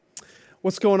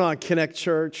What's going on, Connect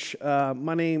Church?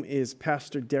 My name is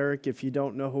Pastor Deryck. If you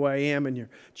don't know who I am and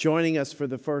you're joining us for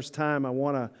the first time, I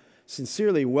want to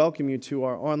sincerely welcome you to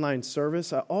our online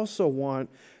service. I also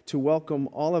want to welcome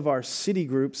all of our city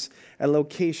groups at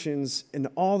locations in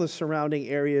all the surrounding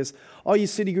areas. All you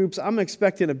city groups, I'm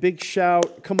expecting a big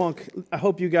shout. Come on, I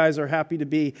hope you guys are happy to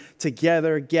be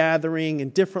together, gathering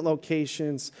in different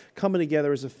locations, coming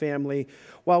together as a family.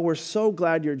 While we're so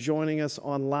glad you're joining us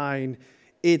online,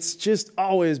 it's just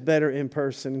always better in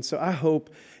person. And so I hope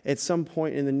at some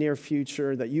point in the near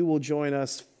future that you will join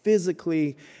us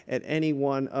physically at any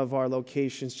one of our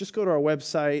locations. Just go to our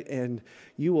website and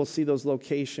you will see those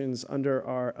locations under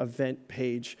our event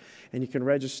page and you can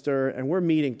register. And we're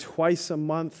meeting twice a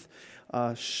month.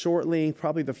 Shortly,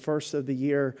 probably the first of the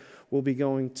year, we'll be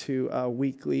going to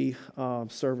weekly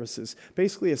services.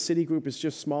 Basically, a city group is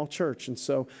just small church. And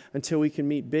so until we can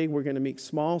meet big, we're going to meet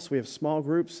small. So we have small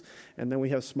groups, and then we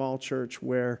have small church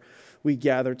where we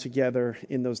gather together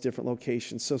in those different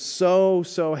locations.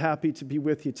 So happy to be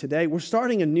with you today. We're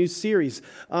starting a new series.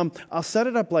 I'll set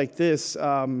it up like this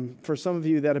for some of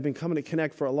you that have been coming to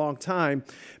Connect for a long time.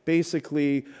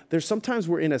 Basically, there's sometimes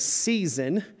we're in a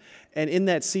season. And in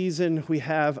that season, we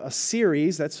have a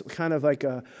series. That's kind of like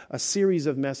a series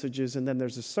of messages, and then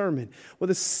there's a sermon. Well,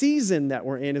 the season that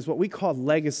we're in is what we call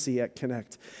Legacy at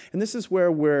Connect. And this is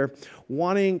where we're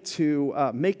wanting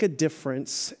to make a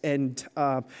difference and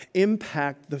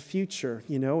impact the future,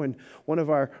 you know. And one of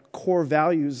our core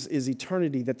values is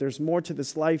eternity, that there's more to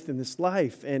this life than this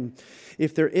life. And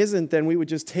if there isn't, then we would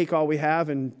just take all we have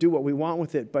and do what we want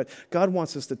with it. But God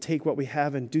wants us to take what we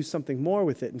have and do something more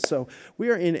with it. And so we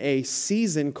are in a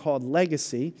season called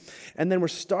Legacy. And then we're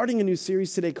starting a new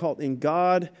series today called In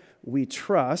God We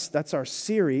Trust. That's our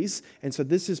series. And so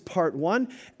this is part one.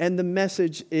 And the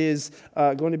message is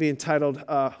going to be entitled,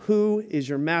 Who is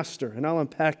Your Master? And I'll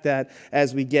unpack that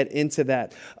as we get into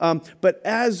that. But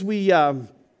as we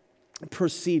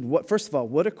proceed, first of all,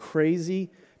 what a crazy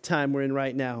time we're in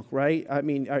right now, right? I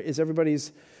mean, is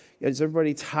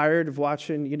everybody tired of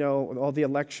watching, you know, all the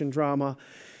election drama?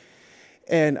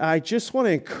 And I just want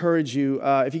to encourage you,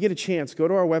 if you get a chance, go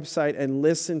to our website and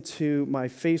listen to my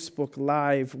Facebook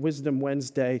Live Wisdom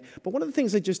Wednesday. But one of the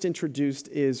things I just introduced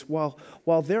is while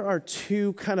there are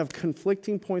two kind of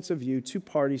conflicting points of view, two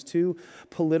parties, two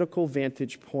political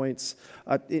vantage points,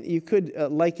 you could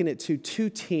liken it to two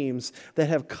teams that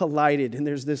have collided, and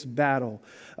there's this battle.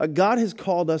 God has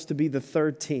called us to be the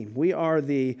third team. We are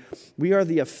the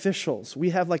officials. We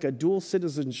have like a dual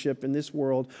citizenship in this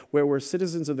world where we're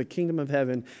citizens of the kingdom of heaven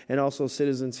and also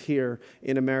citizens here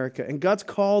in America. And God's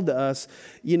called us,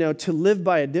 you know, to live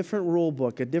by a different rule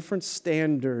book, a different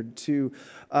standard, to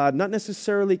not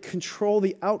necessarily control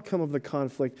the outcome of the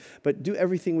conflict, but do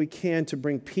everything we can to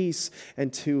bring peace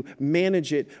and to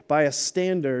manage it by a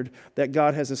standard that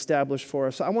God has established for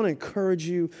us. So I want to encourage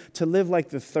you to live like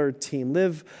the third team.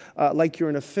 Live like you're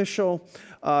an official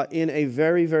in a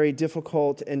very, very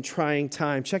difficult and trying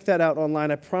time. Check that out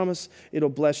online. I promise it'll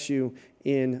bless you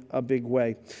in a big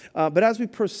way. But as we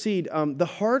proceed, the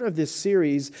heart of this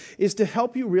series is to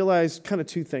help you realize kind of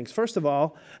two things. First of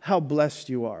all, how blessed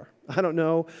you are. I don't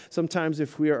know sometimes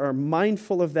if we are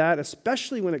mindful of that,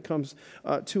 especially when it comes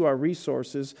to our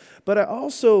resources. But I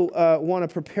also want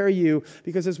to prepare you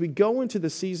because as we go into the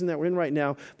season that we're in right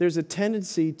now, there's a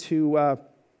tendency to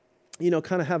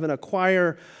kind of have an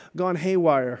acquire gone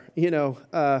haywire,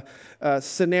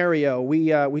 scenario.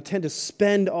 We tend to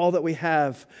spend all that we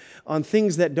have on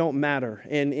things that don't matter.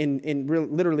 And in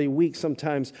literally weeks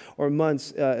sometimes or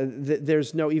months,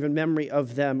 there's no even memory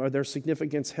of them or their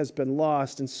significance has been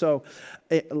lost. And so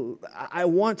I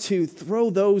want to throw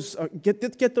those,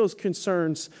 get those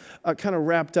concerns kind of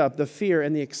wrapped up, the fear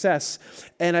and the excess.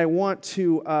 And I want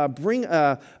to bring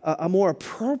a more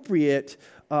appropriate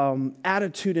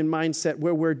attitude and mindset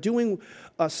where we're doing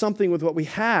something with what we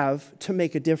have to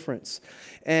make a difference.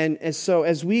 And so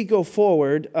as we go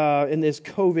forward in this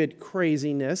COVID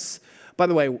craziness, by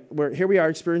the way, here we are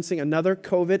experiencing another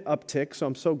COVID uptick, so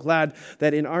I'm so glad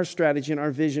that in our strategy and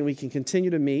our vision, we can continue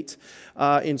to meet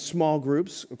in small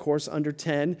groups, of course, under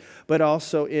 10, but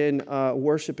also in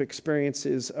worship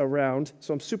experiences around.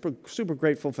 So I'm super, super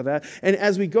grateful for that. And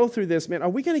as we go through this, man, are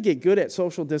we going to get good at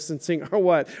social distancing or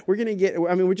what?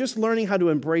 We're just learning how to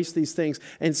embrace these things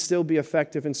and still be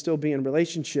effective and still be in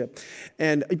relationship.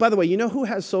 And by the way, you know who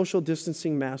has social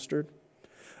distancing mastered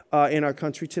in our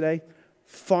country today?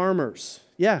 Farmers.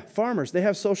 Yeah, farmers. They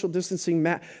have social distancing.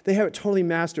 They have it totally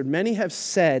mastered. Many have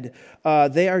said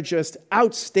they are just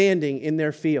outstanding in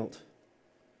their field.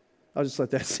 I'll just let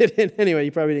that sit in. Anyway,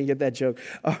 you probably didn't get that joke.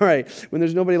 All right. When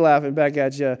there's nobody laughing back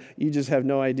at you, you just have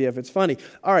no idea if it's funny.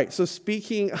 All right. So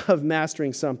speaking of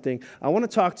mastering something, I want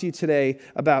to talk to you today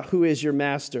about who is your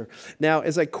master. Now,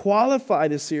 as I qualify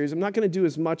this series, I'm not going to do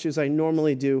as much as I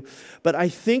normally do, but I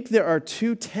think there are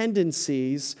two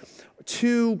tendencies,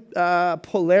 two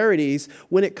polarities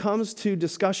when it comes to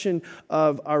discussion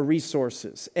of our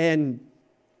resources. And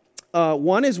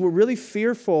one is we're really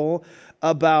fearful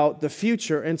about the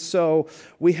future, and so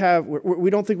we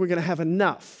don't think we're going to have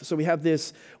enough. So we have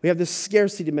this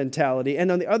scarcity mentality,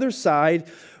 and on the other side,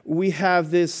 we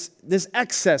have this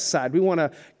excess side. We want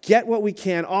to get what we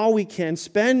can, all we can,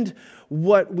 spend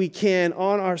what we can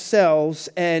on ourselves,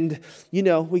 and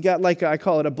we got I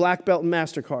call it a black belt and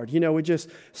MasterCard. We're just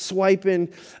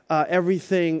swiping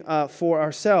everything for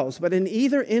ourselves. But in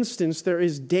either instance, there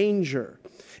is danger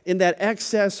in that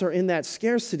excess or in that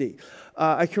scarcity.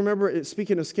 I can remember,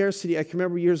 speaking of scarcity, I can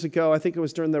remember years ago, I think it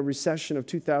was during the recession of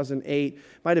 2008,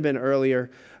 might have been earlier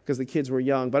because the kids were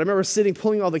young, but I remember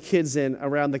pulling all the kids in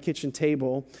around the kitchen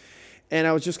table, and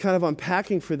I was just kind of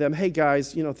unpacking for them, hey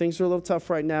guys, things are a little tough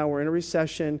right now, we're in a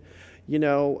recession, we're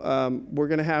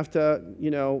going to have to,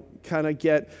 kind of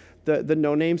get the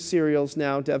no-name cereals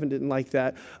now. Devin didn't like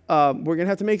that. We're going to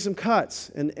have to make some cuts,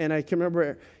 and I can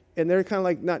remember, and they're kind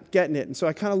of not getting it. And so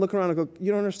I kind of look around and go, you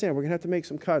don't understand. We're going to have to make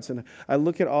some cuts. And I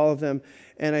look at all of them,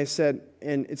 and I said,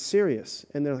 and it's serious.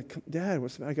 And they're like, Dad,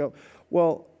 what's the matter? I go,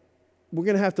 well, we're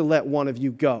going to have to let one of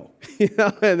you go.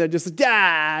 And they're just like,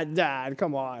 Dad,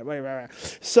 come on.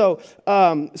 So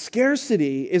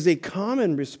scarcity is a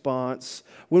common response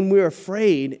when we're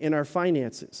afraid in our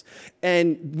finances.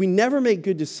 And we never make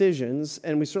good decisions,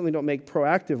 and we certainly don't make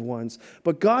proactive ones.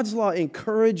 But God's law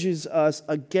encourages us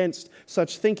against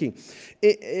such thinking.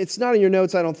 It's not in your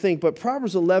notes, I don't think, but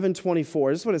Proverbs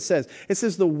 11:24, this is what it says. It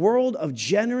says, the world of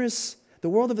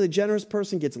the generous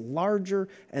person gets larger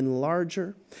and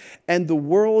larger, and the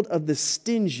world of the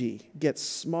stingy gets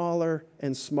smaller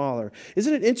and smaller.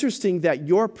 Isn't it interesting that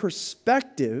your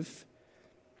perspective,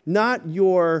 not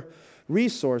your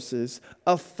resources,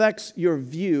 affects your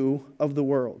view of the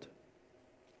world?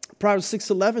 Proverbs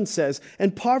 6:11 says,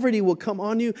 and poverty will come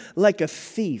on you like a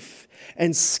thief,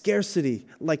 and scarcity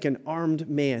like an armed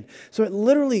man. So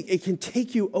it can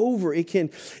take you over.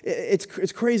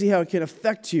 It's crazy how it can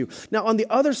affect you. Now, on the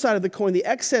other side of the coin, the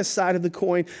excess side of the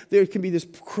coin, there can be this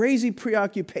crazy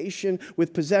preoccupation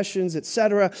with possessions,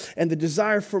 etc., and the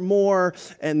desire for more,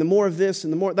 and the more of this,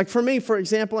 and the more. Like for me, for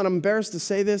example, and I'm embarrassed to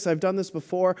say this, I've done this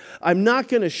before, I'm not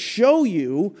going to show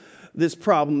you this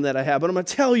problem that I have, but I'm going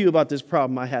to tell you about this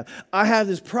problem I have. I have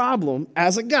this problem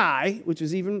as a guy, which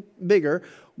is even bigger,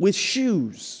 with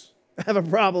shoes. I have a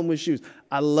problem with shoes.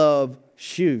 I love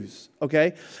shoes,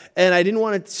 okay? And I didn't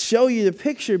want to show you the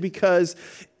picture because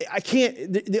I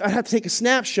have to take a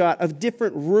snapshot of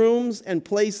different rooms and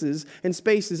places and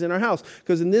spaces in our house.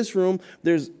 Because in this room,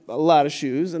 there's a lot of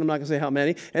shoes, and I'm not going to say how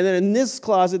many. And then in this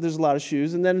closet, there's a lot of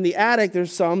shoes. And then in the attic,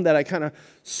 there's some that I kind of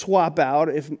swap out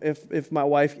if my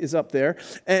wife is up there.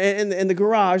 And in the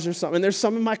garage, there's some. And there's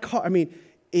some in my car. I mean,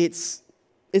 it's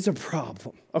a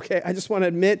problem, okay? I just want to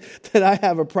admit that I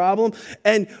have a problem.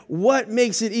 And what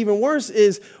makes it even worse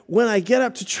is when I get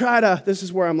up to this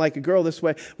is where I'm like a girl this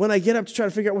way, when I get up to try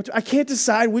to figure out I can't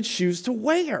decide which shoes to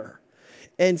wear.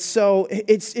 And so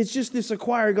it's just this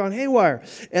acquired gone haywire.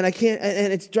 And I can't,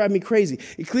 and it's driving me crazy.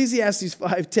 Ecclesiastes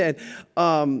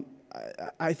 5:10,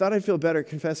 I thought I'd feel better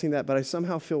confessing that, but I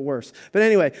somehow feel worse. But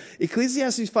anyway,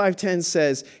 Ecclesiastes 5:10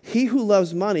 says, he who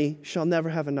loves money shall never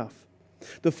have enough.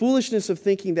 The foolishness of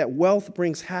thinking that wealth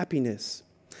brings happiness.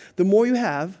 The more you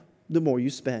have, the more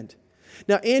you spend.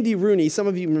 Now, Andy Rooney, some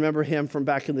of you remember him from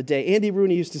back in the day. Andy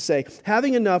Rooney used to say,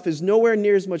 having enough is nowhere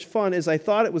near as much fun as I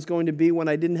thought it was going to be when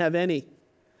I didn't have any.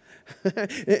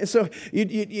 So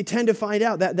you tend to find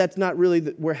out that that's not really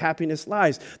where happiness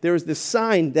lies. There was this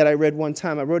sign that I read one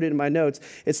time. I wrote it in my notes.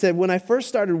 It said, when I first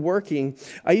started working,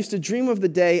 I used to dream of the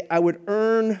day I would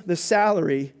earn the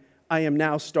salary I am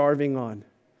now starving on.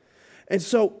 And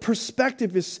so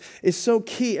perspective is so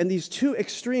key, and these two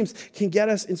extremes can get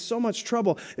us in so much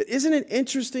trouble. Isn't it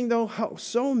interesting, though, how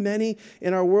so many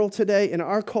in our world today, in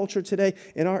our culture today,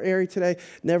 in our area today,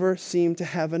 never seem to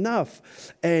have enough?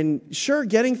 And sure,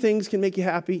 getting things can make you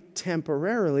happy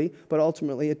temporarily, but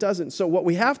ultimately it doesn't. So what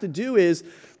we have to do is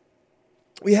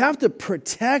we have to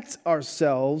protect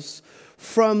ourselves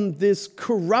from this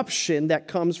corruption that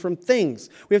comes from things.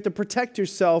 We have to protect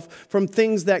yourself from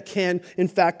things that can, in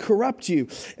fact, corrupt you.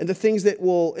 And the things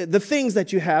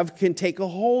that you have can take a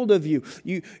hold of you.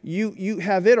 You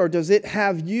have it, or does it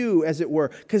have you, as it were?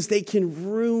 Because they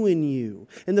can ruin you.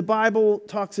 And the Bible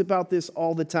talks about this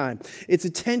all the time. It's a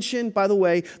tension, by the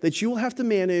way, that you will have to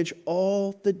manage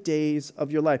all the days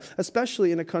of your life,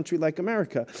 especially in a country like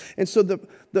America. And so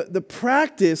the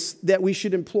practice that we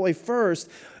should employ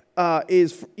first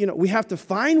is, we have to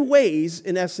find ways,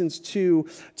 in essence,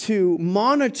 to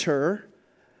monitor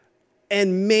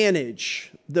and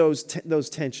manage those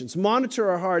tensions.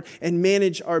 Monitor our heart and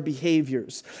manage our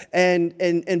behaviors. And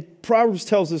Proverbs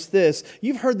tells us this.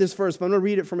 You've heard this verse, but I'm going to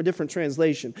read it from a different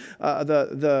translation.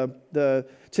 The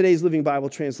Today's Living Bible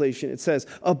translation. It says,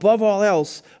 "Above all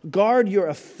else, guard your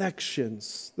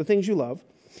affections," the things you love,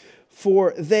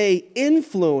 "for they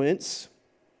influence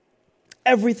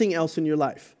everything else in your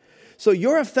life." So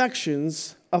your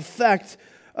affections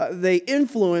they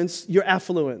influence your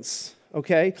affluence.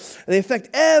 Okay? They affect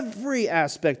every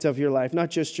aspect of your life, not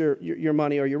just your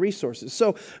money or your resources.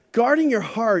 So guarding your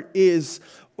heart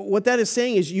what that is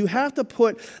saying is you have to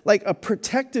put like a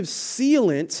protective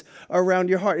sealant around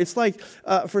your heart. It's like,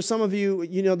 for some of you,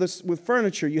 this with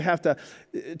furniture, you have to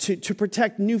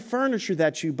protect new furniture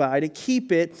that you buy, to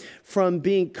keep it from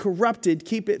being corrupted,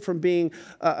 keep it from being,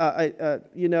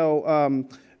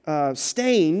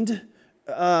 stained,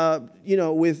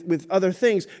 with other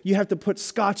things. You have to put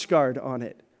Scotch Guard on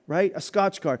it, right? A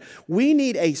Scotch Guard. We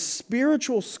need a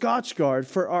spiritual Scotch Guard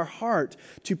for our heart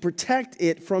to protect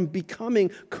it from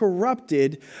becoming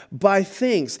corrupted by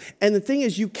things. And the thing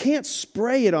is, you can't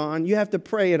spray it on, you have to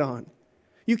pray it on.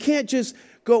 You can't just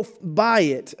go buy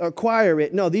it, acquire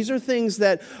it. No, these are things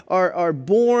that are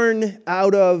born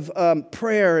out of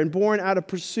prayer and born out of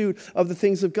pursuit of the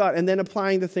things of God, and then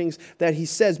applying the things that He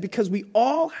says, because we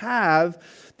all have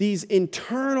these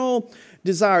internal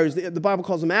desires. The Bible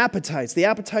calls them appetites, the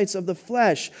appetites of the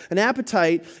flesh. An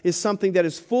appetite is something that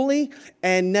is fully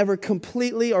and never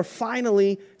completely or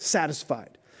finally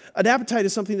satisfied. An appetite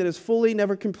is something that is fully,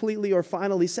 never completely, or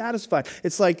finally satisfied.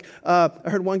 It's like, I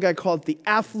heard one guy call it the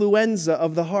affluenza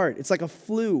of the heart. It's like a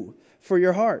flu for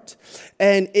your heart.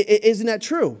 And isn't that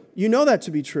true? You know that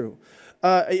to be true.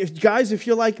 If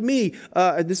you're like me,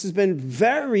 this has been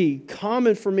very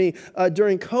common for me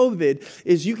during COVID,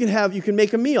 is you can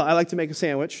make a meal. I like to make a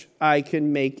sandwich. I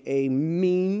can make a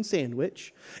mean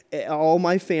sandwich. All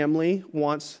my family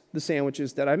wants the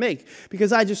sandwiches that I make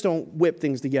because I just don't whip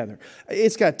things together.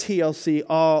 It's got TLC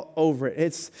all over it.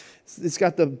 It's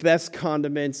got the best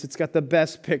condiments. It's got the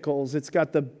best pickles. It's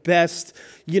got the best,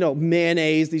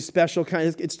 mayonnaise, these special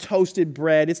kinds. It's toasted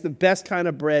bread. It's the best kind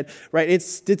of bread, right?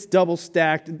 It's double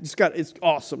stacked. It's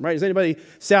awesome, right? Is anybody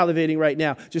salivating right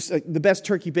now? Just the best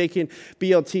turkey bacon,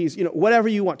 BLTs, whatever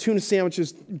you want. Tuna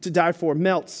sandwiches to die for,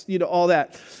 melts, all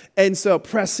that. And so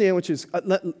press sandwiches.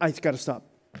 I got to stop.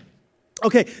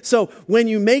 Okay, so when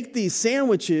you make these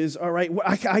sandwiches, all right,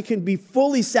 I can be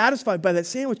fully satisfied by that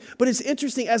sandwich. But it's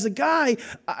interesting, as a guy,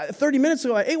 30 minutes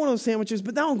ago, I ate one of those sandwiches,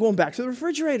 but now I'm going back to the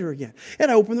refrigerator again.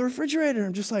 And I open the refrigerator, and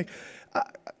I'm just like,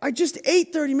 I just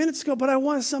ate 30 minutes ago, but I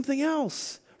want something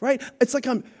else, right? It's like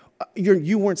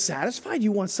you weren't satisfied.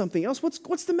 You want something else.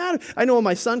 What's the matter? I know when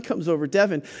my son comes over,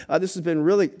 Devin, this has been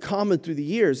really common through the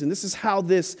years, and this is how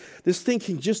this thing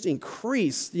can just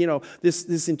increase.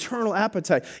 This internal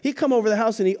appetite. He'd come over the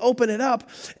house and he'd open it up,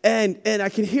 and I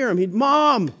could hear him.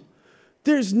 Mom,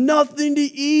 there's nothing to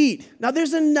eat. Now,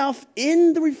 there's enough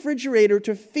in the refrigerator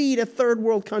to feed a third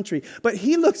world country. But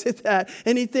he looks at that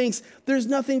and he thinks, there's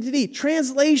nothing to eat.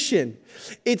 Translation,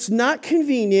 it's not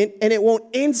convenient and it won't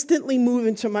instantly move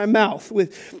into my mouth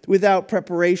without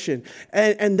preparation.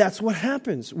 And that's what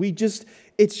happens.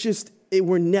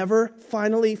 We're never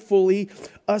finally fully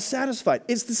satisfied.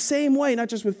 It's the same way, not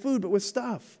just with food, but with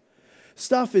stuff.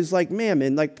 Stuff is like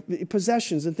mammon, like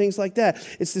possessions and things like that.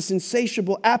 It's this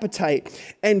insatiable appetite.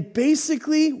 And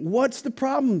basically, what's the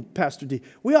problem, Pastor D?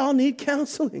 We all need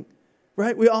counseling,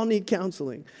 right? We all need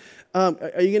counseling. Are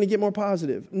you going to get more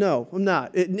positive? No, I'm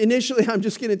not. Initially, I'm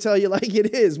just going to tell you like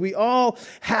it is. We all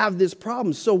have this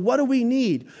problem. So what do we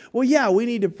need? Well, yeah, we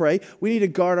need to pray. We need to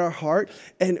guard our heart,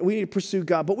 and we need to pursue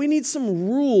God. But we need some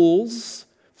rules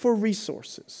for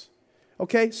resources.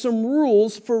 Okay, some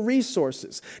rules for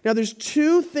resources. Now, there's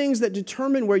two things that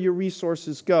determine where your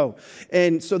resources go,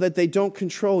 and so that they don't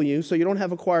control you, so you don't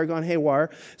have a choir gone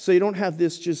haywire, so you don't have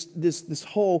this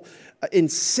whole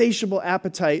insatiable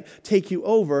appetite take you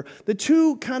over. The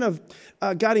two kind of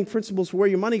guiding principles for where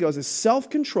your money goes is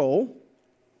self-control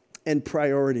and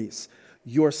priorities.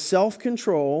 your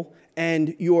self-control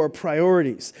and your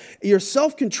priorities. Your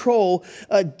self-control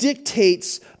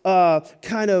dictates how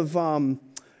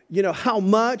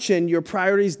much, and your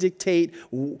priorities dictate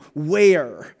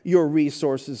where your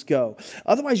resources go.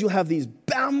 Otherwise, you'll have these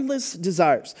boundless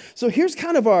desires. So here's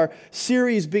kind of our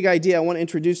series big idea I want to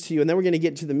introduce to you, and then we're going to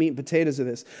get to the meat and potatoes of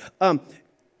this.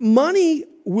 Money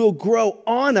will grow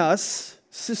on us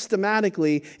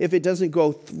systematically if it doesn't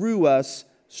go through us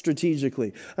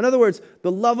strategically. In other words,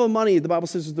 the love of money, the Bible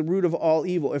says, is the root of all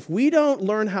evil. If we don't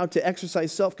learn how to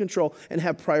exercise self-control and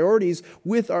have priorities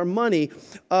with our money,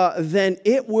 then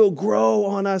it will grow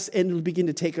on us and it'll begin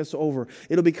to take us over.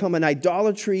 It'll become an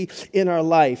idolatry in our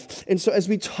life. And so as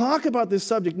we talk about this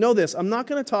subject, know this, I'm not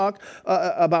going to talk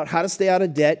about how to stay out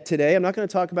of debt today. I'm not going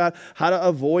to talk about how to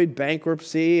avoid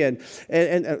bankruptcy, and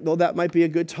though that might be a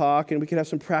good talk, and we can have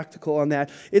some practical on that.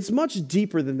 It's much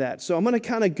deeper than that. So I'm going to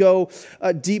kind of go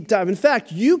deep dive. In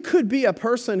fact, you could be a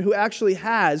person who actually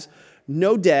has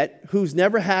no debt, who's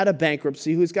never had a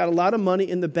bankruptcy, who's got a lot of money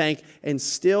in the bank, and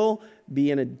still be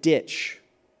in a ditch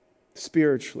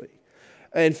spiritually.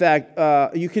 In fact,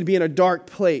 you could be in a dark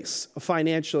place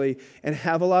financially and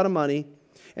have a lot of money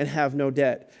and have no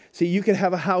debt. See, you could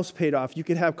have a house paid off. You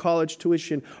could have college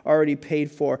tuition already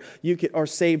paid for. You could, or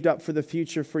saved up for the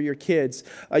future for your kids.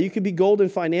 You could be golden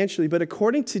financially, but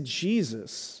according to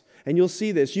Jesus, and you'll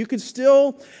see this, you could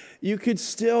still,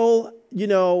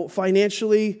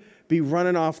 financially be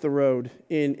running off the road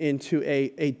into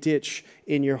a ditch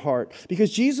in your heart.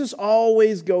 Because Jesus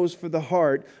always goes for the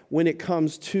heart when it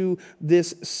comes to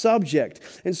this subject.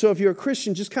 And so if you're a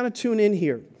Christian, just kind of tune in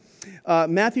here.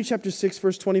 Matthew chapter 6,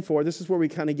 verse 24, this is where we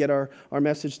kind of get our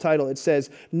message title. It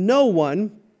says, no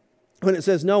one, when it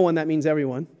says no one, that means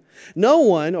everyone. No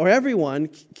one or everyone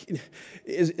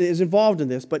is involved in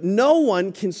this, but no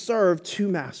one can serve two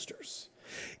masters.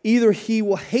 Either he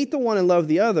will hate the one and love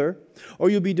the other,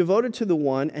 or you'll be devoted to the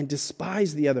one and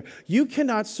despise the other. You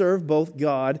cannot serve both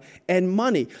God and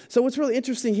money. So what's really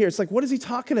interesting here, it's like, what is he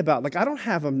talking about? Like, I don't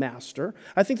have a master.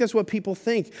 I think that's what people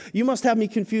think. You must have me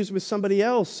confused with somebody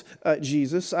else,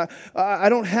 Jesus. I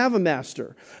don't have a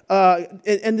master.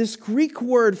 And this Greek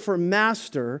word for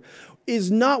master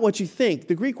is not what you think.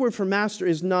 The Greek word for master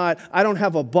is not, I don't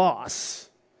have a boss,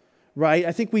 right?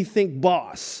 I think we think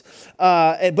boss.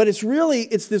 But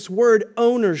it's this word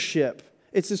ownership.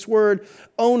 It's this word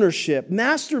ownership.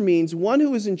 Master means one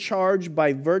who is in charge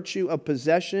by virtue of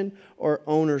possession or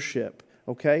ownership,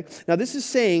 okay? Now this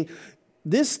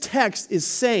text is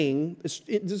saying, this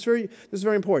is very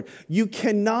important, you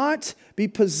cannot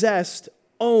be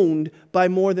owned by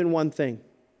more than one thing.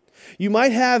 You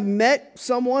might have met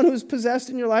someone who's possessed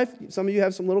in your life. Some of you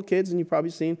have some little kids, and you've probably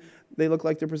seen they look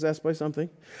like they're possessed by something.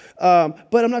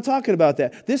 But I'm not talking about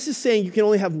that. This is saying you can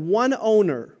only have one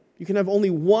owner. You can have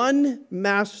only one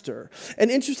master.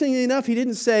 And interestingly enough, he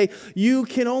didn't say you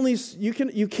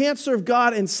can't serve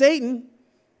God and Satan.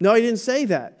 No, he didn't say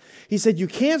that. He said you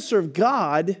can't serve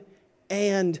God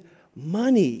and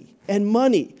money.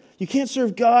 You can't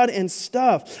serve God and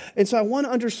stuff. And so I want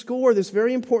to underscore this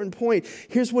very important point.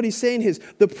 Here's what he's saying is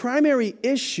the primary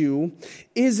issue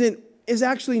is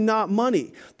actually not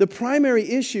money. The primary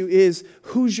issue is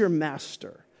who's your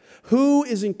master? Who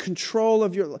is in control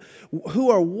of your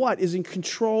what is in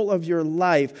control of your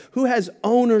life? Who has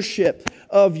ownership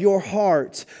of your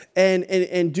heart?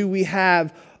 And do we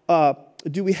have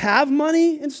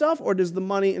money and stuff, or does the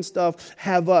money and stuff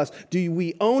have us? Do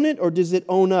we own it, or does it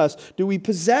own us? Do we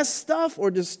possess stuff,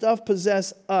 or does stuff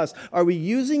possess us? Are we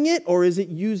using it, or is it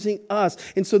using us?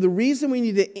 And so the reason we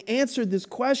need to answer this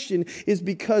question is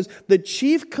because the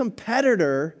chief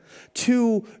competitor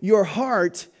to your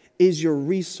heart is your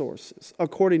resources,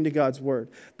 according to God's word.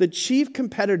 The chief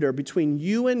competitor between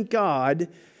you and God,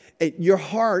 your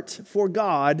heart for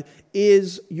God,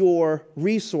 is your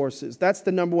resources. That's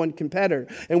the number one competitor.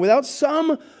 And without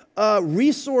some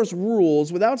resource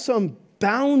rules, without some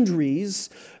boundaries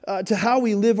to how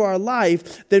we live our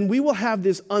life, then we will have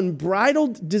this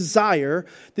unbridled desire,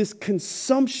 this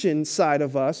consumption side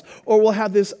of us, or we'll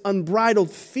have this unbridled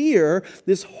fear,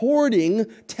 this hoarding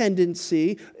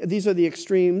tendency. These are the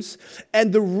extremes.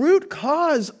 And the root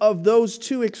cause of those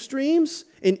two extremes,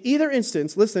 in either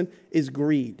instance, listen, is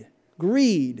greed.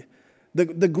 Greed.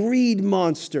 The greed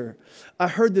monster. I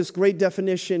heard this great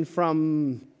definition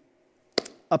from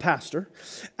a pastor.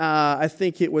 I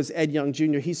think it was Ed Young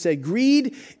Jr. He said,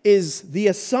 greed is the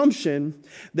assumption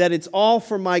that it's all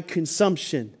for my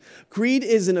consumption. Greed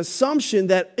is an assumption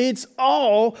that it's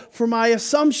all for my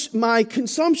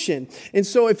consumption. And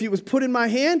so if it was put in my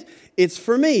hand, it's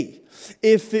for me.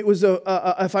 If it was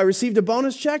if I received a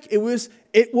bonus check, it was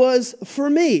for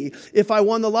me. If I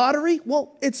won the lottery,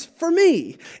 well, it's for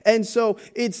me. And so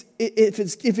if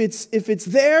it's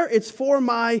there, it's for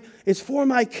my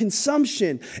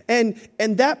consumption. And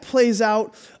that plays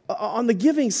out on the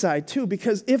giving side too,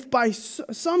 because if by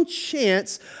some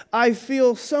chance I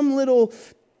feel some little,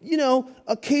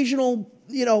 occasional,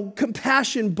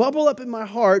 compassion bubble up in my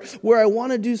heart where I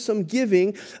want to do some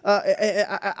giving,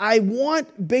 I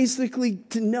want basically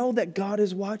to know that God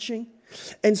is watching.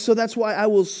 And so that's why I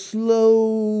will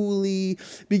slowly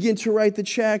begin to write the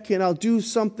check, and I'll do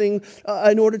something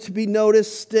in order to be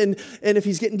noticed. And if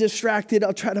he's getting distracted,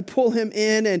 I'll try to pull him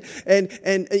in. And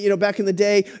back in the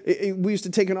day, we used to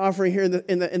take an offering here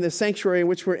in the sanctuary in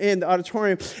which we're in, the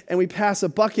auditorium, and we pass a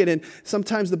bucket. And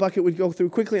sometimes the bucket would go through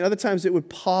quickly, and other times it would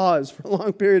pause for a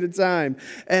long period of time.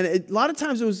 And a lot of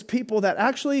times it was people that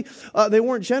actually they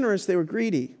weren't generous; they were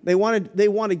greedy. They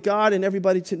wanted God and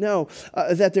everybody to know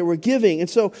that they were giving. And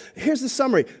so here's the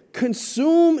summary.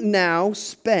 Consume now,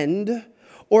 spend,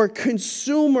 or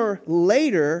consumer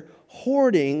later,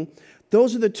 hoarding.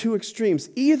 Those are the two extremes.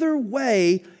 Either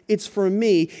way, it's for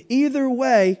me. Either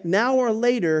way, now or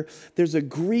later, there's a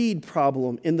greed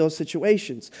problem in those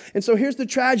situations. And so here's the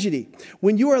tragedy.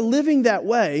 When you are living that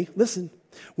way, listen,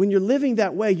 when you're living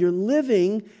that way, you're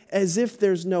living as if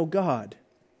there's no God.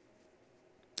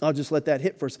 I'll just let that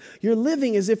hit first. You're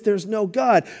living as if there's no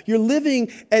God. You're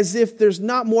living as if there's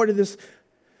not more to this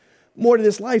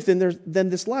life than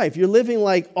this life. You're living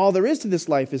like all there is to this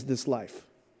life is this life.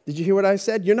 Did you hear what I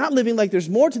said? You're not living like there's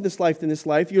more to this life than this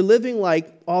life. You're living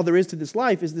like all there is to this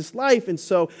life is this life. And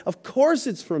so, of course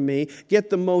it's for me. Get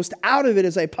the most out of it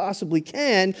as I possibly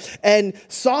can. And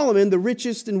Solomon, the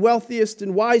richest and wealthiest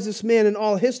and wisest man in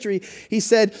all history, he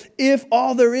said, if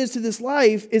all there is to this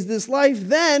life is this life,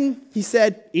 then, he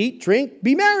said, eat, drink,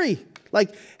 be merry.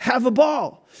 Like, have a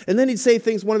ball. And then he'd say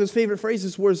things, one of his favorite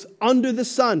phrases was, under the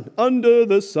sun, under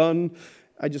the sun.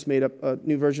 I just made up a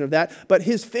new version of that. But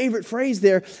his favorite phrase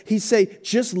there, he'd say,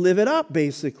 just live it up,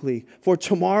 basically. For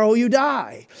tomorrow you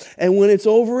die. And when it's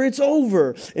over, it's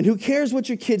over. And who cares what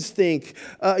your kids think?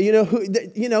 You're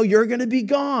going to be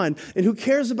gone. And who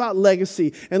cares about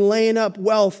legacy and laying up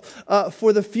wealth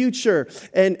for the future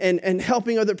and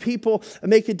helping other people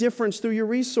make a difference through your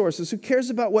resources? Who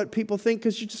cares about what people think?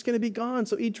 Because you're just going to be gone.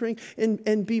 So eat, drink,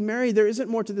 and be merry. There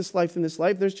isn't more to this life than this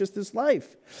life. There's just this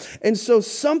life. And so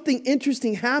something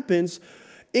interesting happens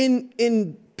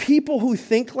in people who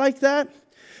think like that.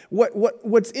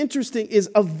 What's interesting is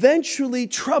eventually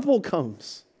trouble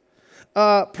comes,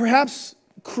 perhaps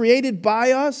created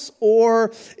by us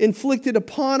or inflicted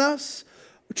upon us.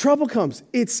 Trouble comes.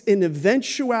 It's an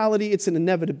eventuality. It's an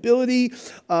inevitability.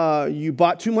 You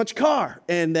bought too much car,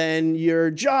 and then your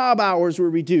job hours were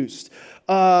reduced.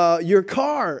 Your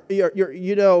car,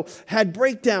 had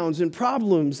breakdowns and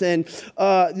problems, and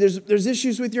there's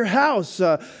issues with your house.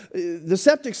 The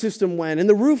septic system went, and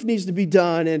the roof needs to be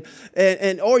done,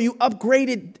 or you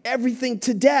upgraded everything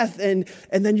to death, and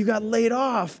then you got laid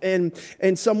off, and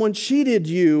someone cheated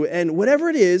you, and whatever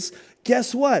it is.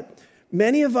 Guess what?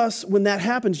 Many of us, when that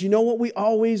happens, you know what we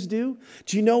always do?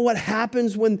 Do you know what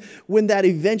happens when that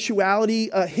eventuality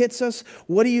hits us?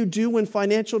 What do you do when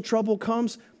financial trouble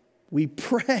comes? We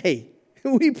pray.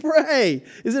 We pray.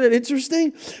 Isn't it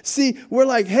interesting? See, we're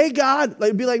like, hey, God,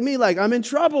 be like me, like, I'm in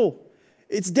trouble.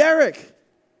 It's Deryck.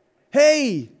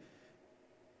 Hey,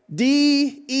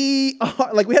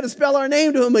 D-E-R, like we had to spell our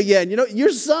name to him again. Your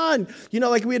son.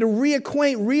 Like we had to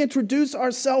reintroduce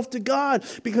ourselves to God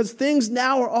because things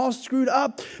now are all screwed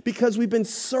up because we've been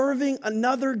serving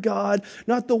another God,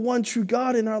 not the one true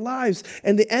God in our lives.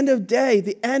 And the end of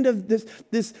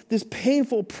this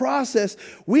painful process,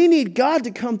 we need God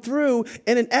to come through.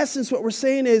 And in essence, what we're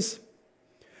saying is,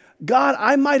 God,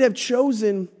 I might have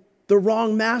chosen the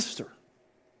wrong master.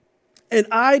 And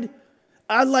I'd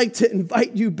like to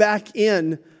invite you back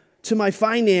in to my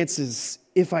finances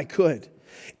if I could.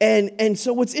 And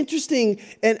so what's interesting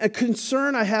and a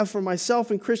concern I have for myself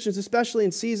and Christians, especially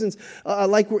in seasons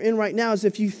like we're in right now, is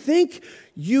if you think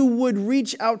you would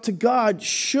reach out to God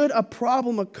should a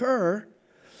problem occur,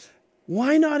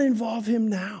 why not involve him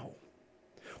now?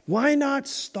 Why not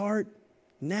start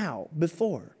now,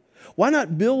 before? Why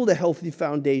not build a healthy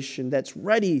foundation that's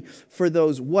ready for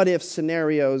those what-if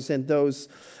scenarios and those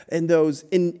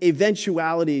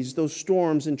eventualities, those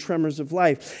storms and tremors of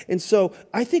life? And so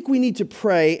I think we need to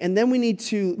pray, and then we need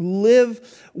to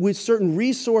live with certain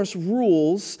resource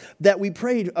rules that we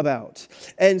prayed about.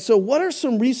 And so what are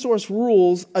some resource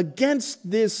rules against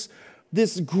this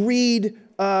greed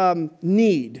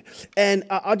need. And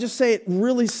I'll just say it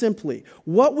really simply.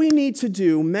 What we need to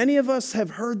do, many of us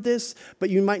have heard this, but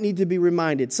you might need to be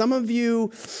reminded. Some of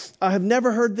you have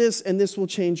never heard this, and this will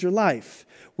change your life.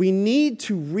 We need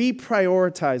to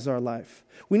reprioritize our life.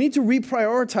 We need to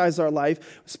reprioritize our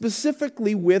life,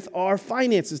 specifically with our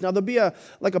finances. Now, there'll be a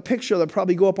picture that'll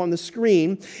probably go up on the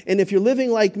screen. And if you're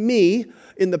living like me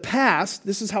in the past,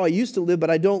 this is how I used to live, but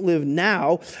I don't live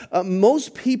now.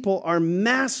 Most people are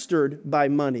mastered by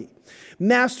money.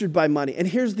 Mastered by money. And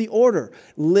here's the order.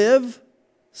 Live,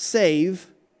 save,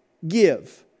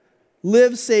 give.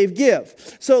 Live, save,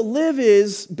 give. So live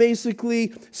is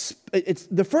basically, it's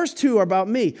the first two are about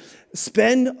me.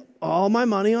 Spend all my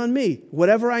money on me.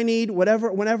 Whatever I need,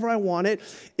 whenever I want it.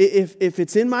 If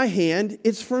it's in my hand,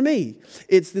 it's for me.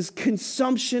 It's this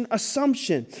consumption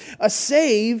assumption. A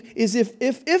save is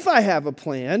if I have a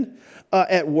plan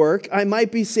at work, I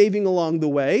might be saving along the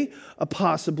way,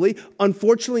 possibly.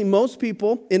 Unfortunately, most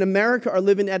people in America are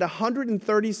living at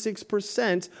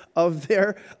 136% of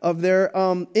their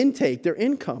intake, their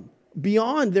income,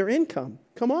 beyond their income.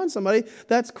 Come on, somebody.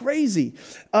 That's crazy.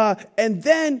 And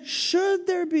then, should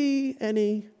there be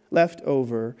any left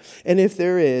over? And if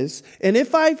there is, and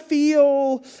if I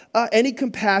feel any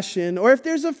compassion, or if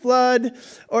there's a flood,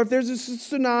 or if there's a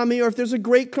tsunami, or if there's a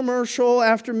great commercial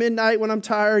after midnight when I'm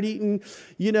tired eating,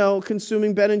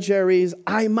 consuming Ben and Jerry's,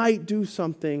 I might do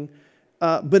something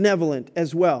benevolent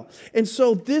as well. And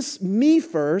so this me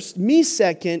first, me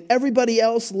second, everybody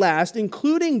else last,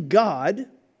 including God,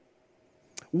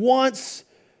 wants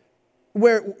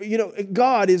where,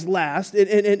 God is last,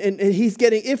 and he's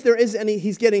getting, if there is any,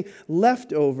 he's getting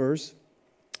leftovers.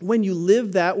 When you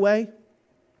live that way,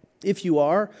 if you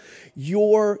are,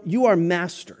 you are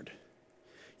mastered.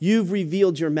 You've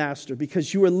revealed your master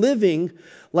because you are living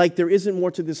like there isn't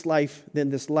more to this life than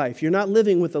this life. You're not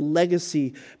living with a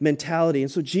legacy mentality. And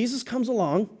so Jesus comes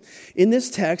along in this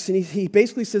text, and he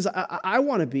basically says, I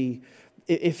want to be,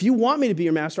 if you want me to be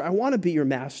your master, I want to be your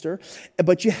master,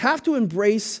 but you have to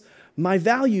embrace my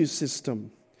value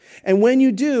system. And when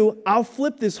you do, I'll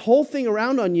flip this whole thing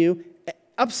around on you,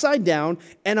 upside down,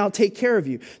 and I'll take care of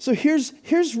you. So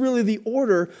here's really the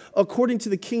order according to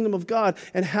the kingdom of God,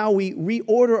 and how we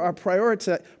reorder our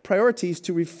priorities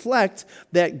to reflect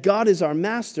that God is our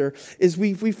master, is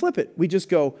we flip it. We just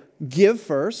go, give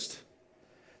first,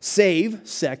 save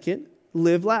second,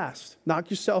 live last. Knock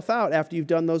yourself out after you've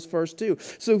done those first two.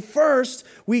 So first,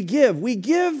 we give. We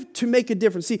give to make a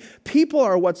difference. See, people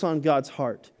are what's on God's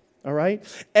heart. All right?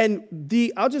 And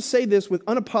I'll just say this with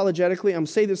unapologetically. I'm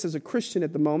saying this as a Christian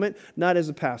at the moment, not as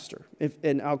a pastor.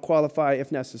 And I'll qualify if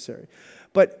necessary.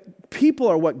 But people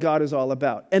are what God is all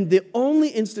about. And the only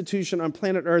institution on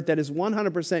planet Earth that is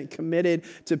 100% committed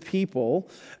to people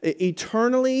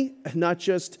eternally, not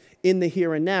just in the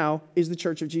here and now, is the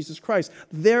Church of Jesus Christ.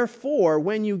 Therefore,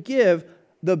 when you give,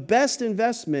 the best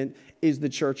investment is the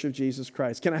Church of Jesus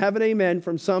Christ. Can I have an amen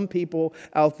from some people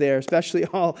out there, especially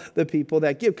all the people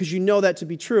that give? Because you know that to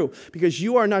be true. Because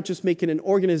you are not just making an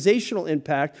organizational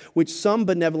impact, which some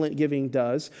benevolent giving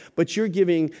does, but you're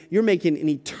making an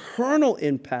eternal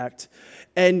impact.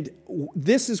 And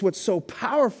this is what's so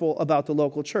powerful about the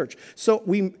local church. So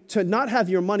to not have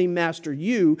your money master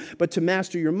you, but to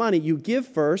master your money, you give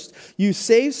first, you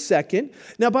save second.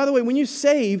 Now, by the way, when you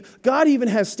save, God even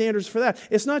has standards for that.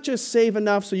 It's not just save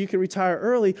enough so you can retire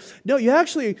early. No, you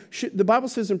actually should. The Bible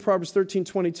says in Proverbs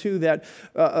 13:22 that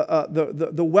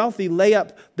the wealthy lay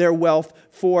up their wealth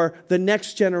for the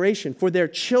next generation, for their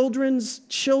children's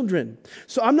children.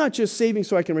 So I'm not just saving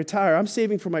so I can retire. I'm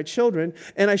saving for my children,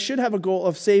 and I should have a goal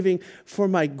of saving for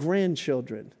my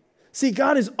grandchildren. See,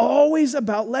 God is always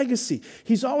about legacy.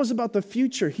 He's always about the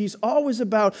future. He's always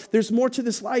about there's more to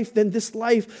this life than this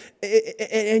life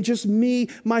and just me,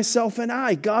 myself, and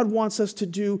I. God wants us to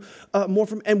do more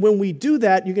from, and when we do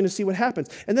that, you're going to see what happens.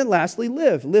 And then lastly,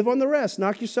 live on the rest.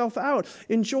 Knock yourself out.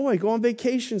 Enjoy. Go on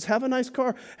vacations. Have a nice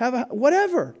car.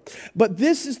 Whatever. But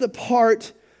this is the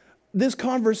part. This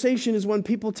conversation is when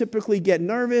people typically get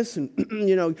nervous, and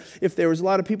if there was a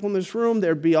lot of people in this room,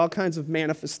 there'd be all kinds of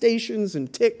manifestations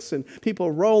and tics and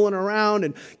people rolling around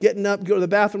and getting up, go to the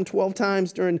bathroom 12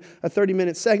 times during a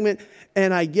 30-minute segment,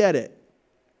 and I get it.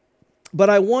 But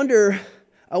I wonder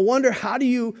how do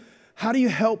you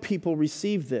help people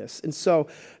receive this? And so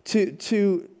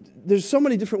there's so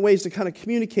many different ways to kind of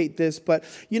communicate this, but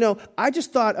I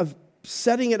just thought of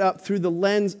setting it up through the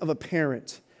lens of a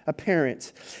parent. a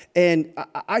parent, and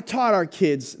I taught our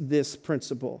kids this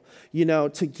principle,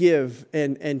 to give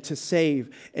and to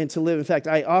save and to live. In fact,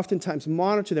 I oftentimes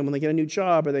monitor them when they get a new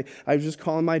job, or I was just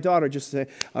calling my daughter just to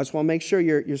say, I just want to make sure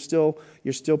you're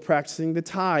still practicing the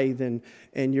tithe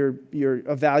and you're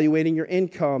evaluating your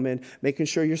income and making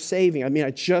sure you're saving. I mean,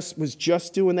 I was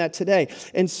just doing that today.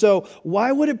 And so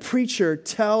why would a preacher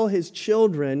tell his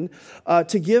children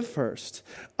to give first?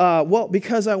 Well,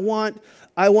 because I want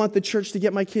the church to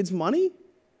get my kids money?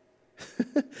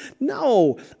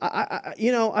 No.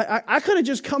 I could have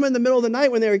just come in the middle of the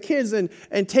night when they were kids and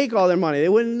take all their money. They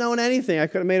wouldn't have known anything. I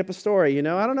could have made up a story, I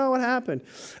don't know what happened.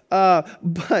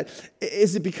 But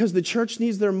is it because the church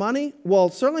needs their money? Well,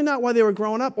 certainly not while they were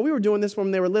growing up. But we were doing this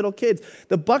when they were little kids.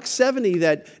 The $1.70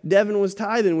 that Devin was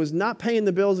tithing was not paying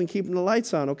the bills and keeping the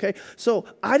lights on, okay? So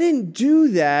I didn't do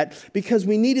that because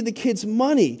we needed the kids'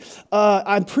 money.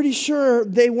 I'm pretty sure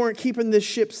they weren't keeping this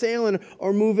ship sailing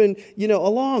or moving,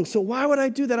 along. So why would I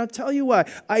do that? I'll tell you why.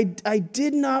 I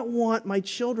did not want my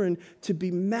children to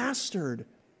be mastered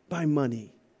by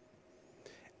money.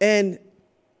 And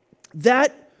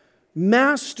that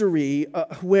mastery,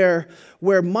 where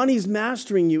money's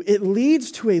mastering you, it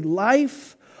leads to a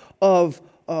life of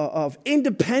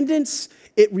independence.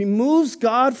 It removes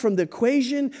God from the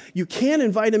equation. You can't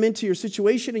invite him into your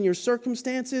situation and your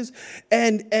circumstances,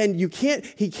 and you can't.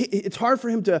 It's hard for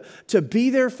him to be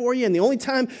there for you. And the only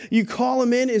time you call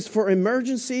him in is for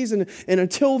emergencies. And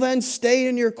until then, stay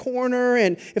in your corner.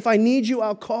 And if I need you,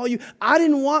 I'll call you. I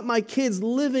didn't want my kids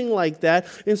living like that,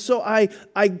 and so I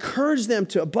encouraged them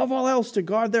to, above all else, to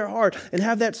guard their heart and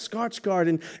have that Scotch guard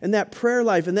and that prayer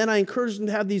life. And then I encouraged them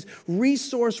to have these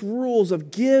resource rules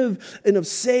of give and of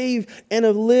save and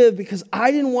of live, because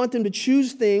I didn't want them to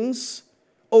choose things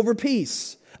over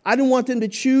peace. I didn't want them to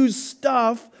choose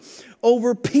stuff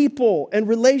over people and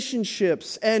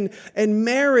relationships and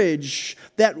marriage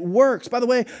that works. By the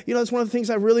way, that's one of the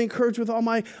things I really encourage with all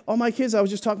my kids. I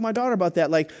was just talking to my daughter about that,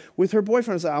 like with her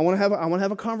boyfriend. I said, I want to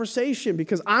have a conversation,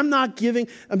 because I'm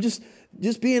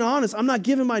just being honest, I'm not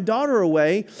giving my daughter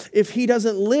away if he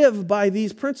doesn't live by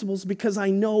these principles, because I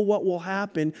know what will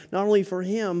happen, not only for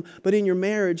him, but in your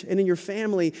marriage and in your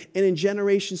family and in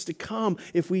generations to come,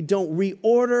 if we don't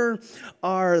reorder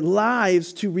our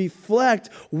lives to reflect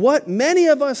what many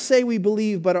of us say we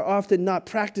believe but are often not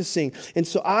practicing. And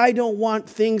so I don't want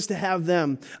things to have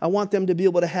them. I want them to be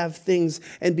able to have things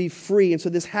and be free. And so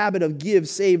this habit of give,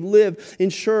 save, live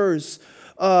ensures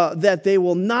that they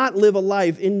will not live a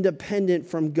life independent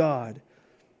from God.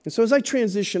 And so as I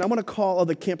transition, I want to call all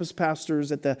the campus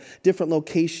pastors at the different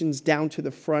locations down to the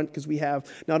front, because we have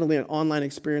not only an online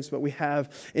experience, but we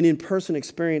have an in-person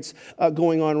experience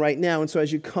going on right now. And so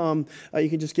as you come, you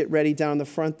can just get ready down the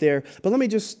front there. But let me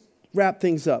just wrap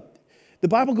things up. The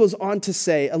Bible goes on to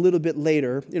say a little bit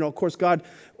later, of course, God,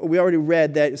 we already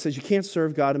read that it says you can't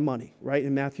serve God and money, right,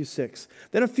 in Matthew 6.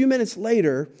 Then a few minutes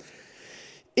later,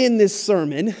 in this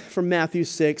sermon from Matthew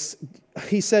 6,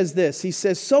 he says this. He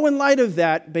says, so in light of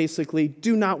that, basically,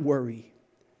 do not worry.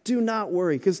 Do not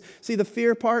worry. Because, see, the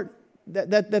fear part,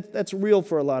 that's real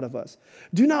for a lot of us.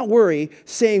 Do not worry,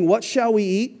 saying, what shall we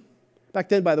eat? Back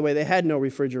then, by the way, they had no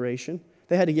refrigeration.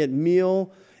 They had to get a meal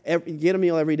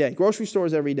every day. Grocery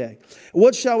stores every day.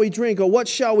 What shall we drink? Or what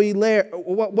shall we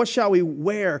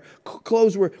wear?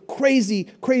 Clothes were crazy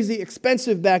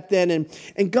expensive back then.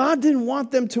 And God didn't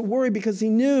want them to worry, because he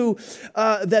knew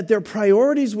that their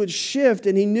priorities would shift,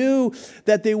 and he knew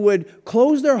that they would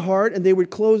close their heart and they would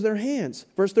close their hands.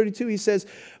 Verse 32, he says,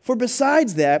 for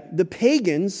besides that, the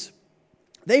pagans,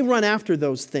 they run after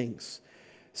those things.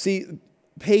 See,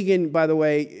 pagan, by the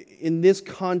way, in this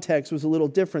context was a little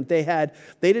different. They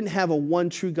didn't have a one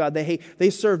true God. They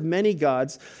served many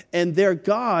gods, and their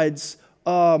gods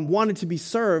wanted to be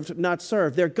served, not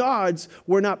served. Their gods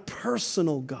were not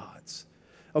personal gods.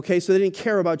 Okay, so they didn't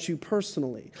care about you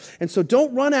personally. And so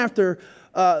don't run after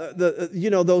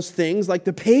those things like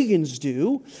the pagans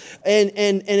do. And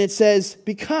it says,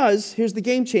 because, here's the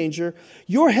game changer,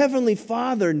 your heavenly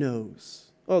Father knows.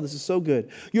 Oh, this is so good.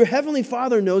 Your heavenly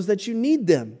Father knows that you need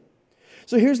them.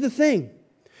 So here's the thing.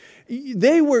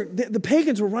 The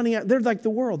pagans were running out. They're like the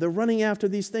world. They're running after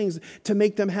these things to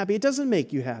make them happy. It doesn't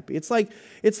make you happy. It's like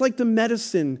the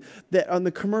medicine that on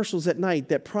the commercials at night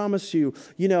that promise you,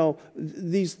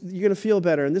 these you're going to feel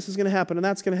better, and this is going to happen, and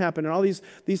that's going to happen, and all these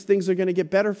things are going to get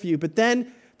better for you. But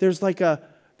then there's like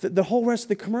the whole rest of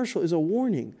the commercial is a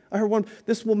warning. I heard one,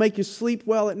 this will make you sleep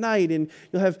well at night, and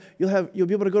you'll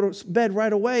be able to go to bed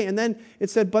right away. And then it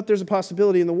said, but there's a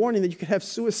possibility in the warning that you could have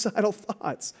suicidal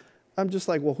thoughts. I'm just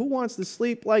like, well, who wants to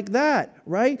sleep like that,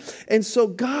 right? And so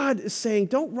God is saying,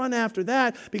 don't run after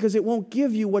that because it won't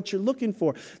give you what you're looking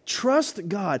for. Trust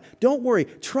God. Don't worry.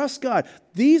 Trust God.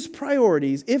 These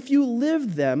priorities, if you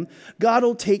live them, God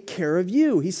will take care of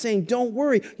you. He's saying, don't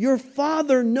worry. Your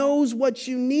Father knows what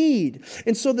you need.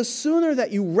 And so the sooner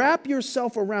that you wrap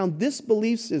yourself around this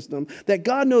belief system, that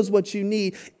God knows what you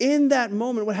need, in that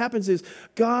moment, what happens is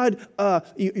God,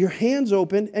 your hands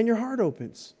open and your heart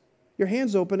opens. Your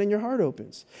hands open and your heart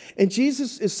opens. And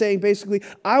Jesus is saying basically,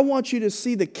 I want you to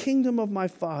see the kingdom of my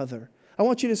Father. I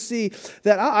want you to see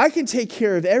that I can take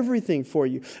care of everything for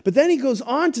you. But then he goes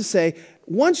on to say,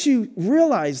 once you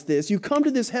realize this, you come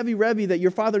to this heavy that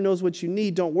your Father knows what you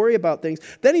need, don't worry about things.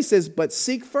 Then he says, but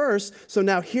seek first. So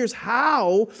now here's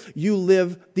how you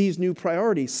live these new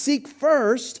priorities. Seek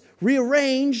first,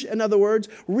 rearrange, in other words,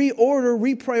 reorder,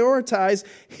 reprioritize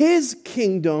his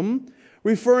kingdom,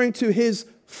 referring to his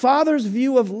Father's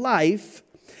view of life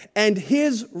and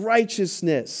his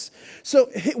righteousness. So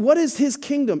what is his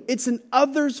kingdom? It's an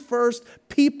others first,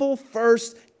 people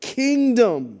first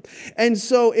kingdom. And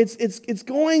so it's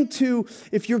going to,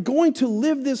 if you're going to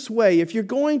live this way, if you're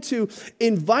going to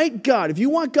invite God, if you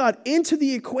want God into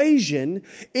the equation,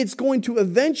 it's going to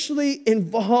eventually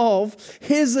involve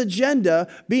his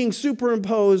agenda being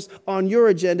superimposed on your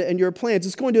agenda and your plans.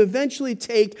 It's going to eventually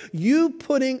take you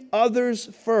putting others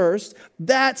first.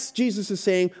 That's, Jesus is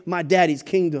saying, my daddy's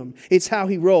kingdom. It's how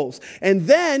he rolls. And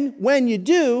then when you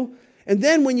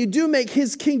do make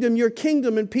his kingdom your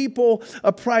kingdom and people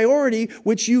a priority,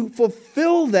 which you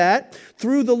fulfill that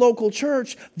through the local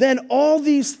church, then all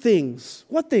these things,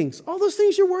 what things? All those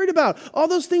things you're worried about, all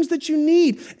those things that you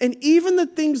need, and even the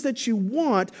things that you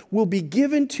want will be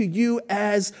given to you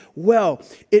as well.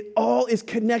 It all is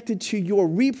connected to your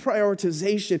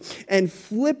reprioritization and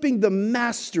flipping the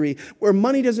mastery where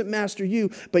money doesn't master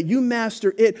you, but you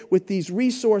master it with these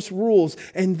resource rules.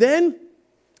 And then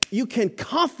you can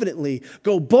confidently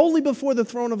go boldly before the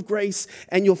throne of grace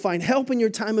and you'll find help in your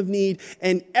time of need.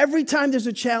 And every time there's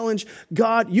a challenge,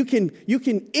 God, you can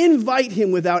invite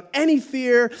him without any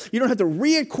fear. You don't have to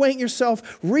reacquaint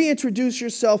yourself, reintroduce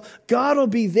yourself. God will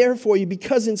be there for you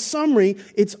because in summary,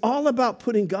 it's all about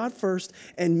putting God first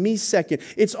and me second.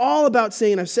 It's all about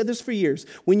saying, I've said this for years,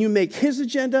 when you make his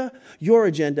agenda,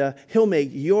 he'll make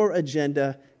your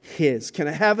agenda his. Can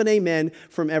I have an amen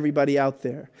from everybody out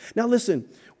there? Now listen,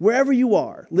 wherever you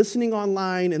are, listening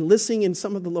online and listening in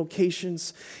some of the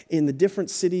locations in the different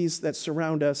cities that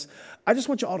surround us, I just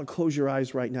want you all to close your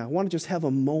eyes right now. I want to just have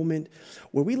a moment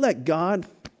where we let God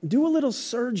do a little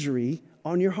surgery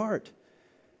on your heart.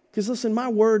 Because listen, my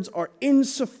words are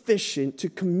insufficient to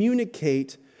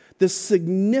communicate the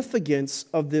significance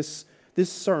of this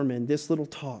sermon, this little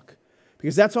talk.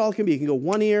 Because that's all it can be. It can go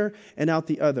one ear and out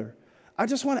the other. I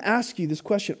just want to ask you this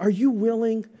question. Are you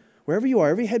willing, wherever you are,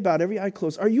 every head bowed, every eye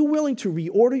closed, are you willing to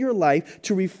reorder your life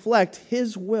to reflect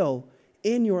his will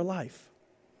in your life,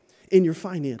 in your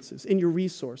finances, in your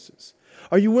resources?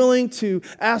 Are you willing to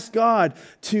ask God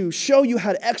to show you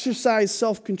how to exercise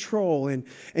self-control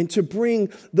and to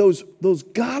bring those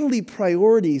godly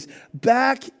priorities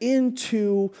back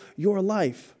into your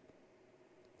life?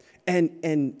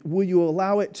 And will you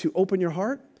allow it to open your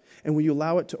heart? And will you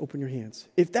allow it to open your hands?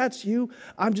 If that's you,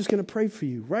 I'm just going to pray for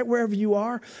you. Right wherever you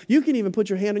are, you can even put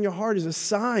your hand on your heart as a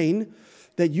sign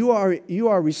that you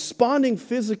are responding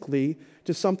physically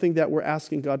to something that we're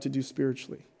asking God to do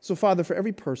spiritually. So, Father, for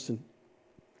every person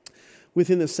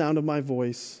within the sound of my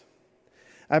voice,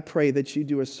 I pray that you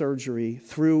do a surgery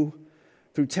through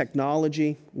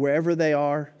technology, wherever they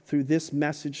are, through this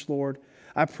message, Lord.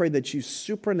 I pray that you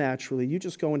supernaturally, you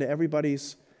just go into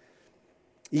everybody's,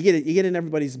 you get in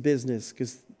everybody's business,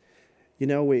 because, you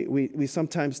know, we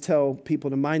sometimes tell people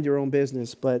to mind your own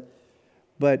business, but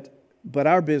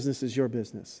our business is your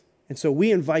business. And so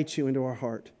we invite you into our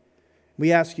heart.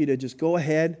 We ask you to just go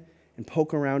ahead and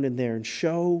poke around in there and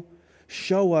show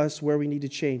us where we need to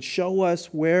change. Show us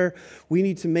where we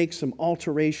need to make some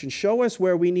alterations. Show us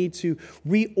where we need to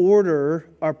reorder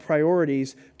our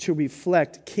priorities to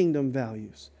reflect kingdom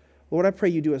values. Lord, I pray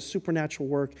you do a supernatural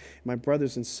work in my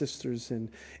brothers and sisters and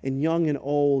young and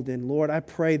old. And Lord, I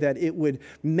pray that it would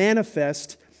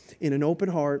manifest in an open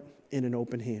heart, in an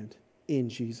open hand, in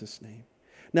Jesus' name.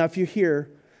 Now, if you're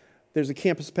here, there's a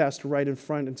campus pastor right in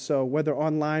front. And so whether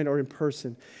online or in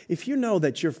person, if you know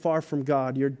that you're far from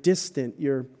God, you're distant,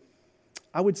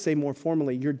 I would say more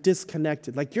formally, you're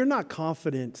disconnected. Like you're not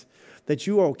confident that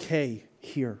you are okay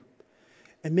here.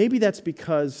 And maybe that's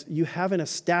because you haven't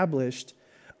established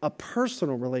a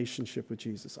personal relationship with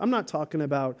Jesus. I'm not talking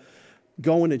about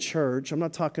going to church. I'm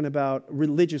not talking about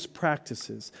religious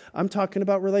practices. I'm talking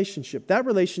about relationship. That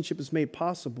relationship is made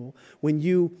possible when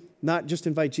you not just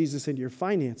invite Jesus into your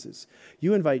finances,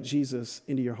 you invite Jesus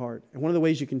into your heart. And one of the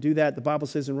ways you can do that, the Bible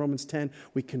says in Romans 10,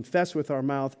 we confess with our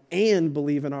mouth and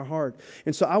believe in our heart.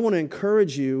 And so I want to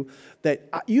encourage you that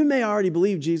you may already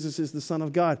believe Jesus is the Son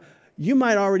of God. You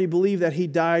might already believe that he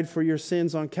died for your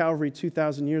sins on Calvary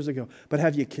 2,000 years ago, but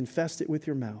have you confessed it with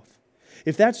your mouth?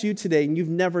 If that's you today and you've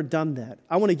never done that,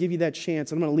 I want to give you that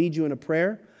chance. I'm going to lead you in a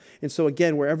prayer. And so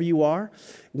again, wherever you are,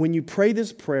 when you pray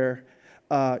this prayer,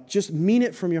 just mean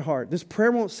it from your heart. This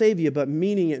prayer won't save you, but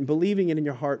meaning it and believing it in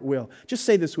your heart will. Just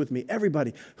say this with me.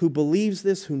 Everybody who believes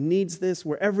this, who needs this,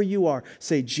 wherever you are,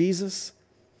 say, Jesus,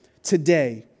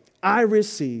 today I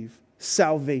receive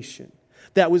salvation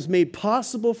that was made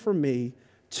possible for me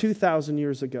 2,000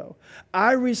 years ago.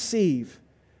 I receive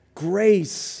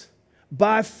grace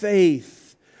by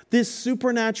faith, this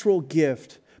supernatural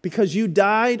gift. Because you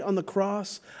died on the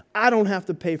cross, I don't have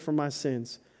to pay for my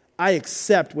sins. I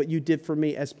accept what you did for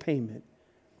me as payment.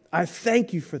 I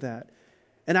thank you for that.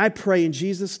 And I pray in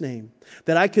Jesus' name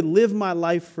that I could live my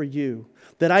life for you,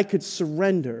 that I could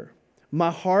surrender my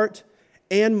heart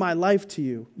and my life to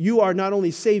you. You are not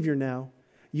only Savior now,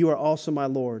 you are also my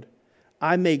Lord.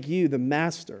 I make you the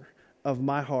master of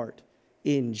my heart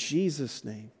in Jesus'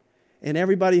 name. And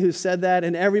everybody who said that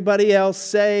and everybody else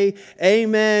say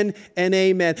amen and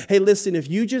amen. Hey, listen, if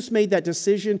you just made that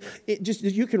decision,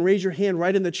 you can raise your hand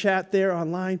right in the chat there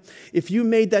online. If you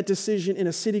made that decision in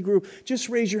a city group, just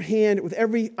raise your hand with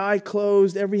every eye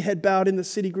closed, every head bowed in the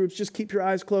city groups. Just keep your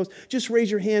eyes closed. Just raise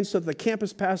your hand so that the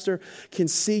campus pastor can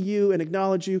see you and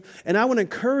acknowledge you. And I want to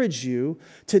encourage you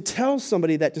to tell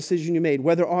somebody that decision you made,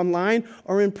 whether online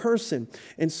or in person.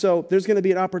 And so there's going to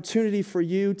be an opportunity for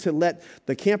you to let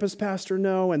the campus pastor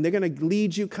know, and they're going to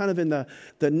lead you kind of in the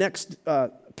next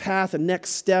path, the next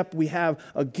step. We have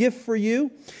a gift for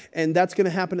you, and that's going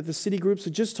to happen at the city group.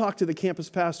 So just talk to the campus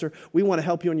pastor. We want to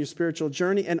help you on your spiritual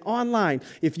journey. And online,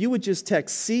 if you would just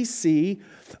text CC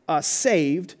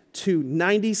saved to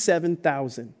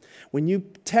 97,000. When you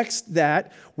text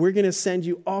that, we're going to send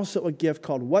you also a gift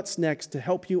called What's Next to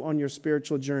help you on your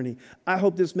spiritual journey. I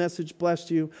hope this message blessed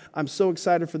you. I'm so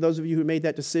excited for those of you who made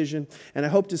that decision, and I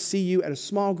hope to see you at a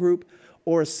small group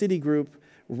or a city group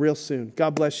real soon.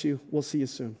 God bless you. We'll see you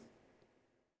soon.